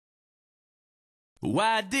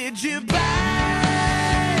Why did you buy?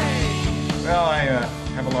 Well, I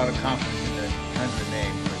have a lot of confidence in the Tundra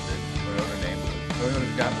name, but the Toyota name.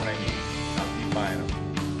 Toyota's got what I need. I'll keep buying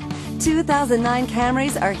them. 2009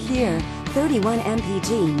 Camrys are here. 31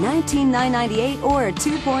 MPG, $19,998 or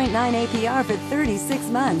 2.9 APR for 36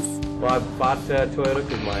 months. Well, I bought Toyota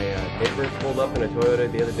because my neighbor pulled up in a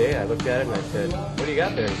Toyota the other day. I looked at it and I said, "What do you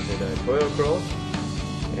got there?" He said, "Toyota Corolla."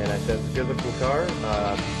 And I said, "It's a good-looking car."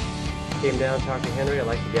 Came down, talked to Henry. I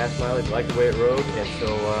liked the gas mileage, liked the way it rode, and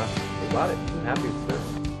so we bought it. I'm happy with it.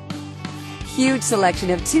 Huge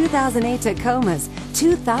selection of 2008 Tacomas,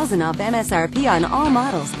 $2,000 off MSRP on all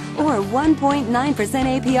models, or 1.9%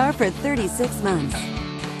 APR for 36 months.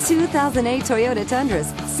 2008 Toyota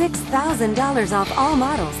Tundras, $6,000 off all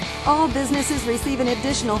models. All businesses receive an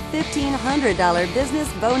additional $1,500 business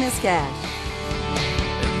bonus cash.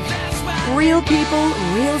 Real people,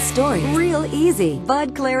 real stories, real easy.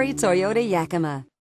 Bud Clary Toyota Yakima.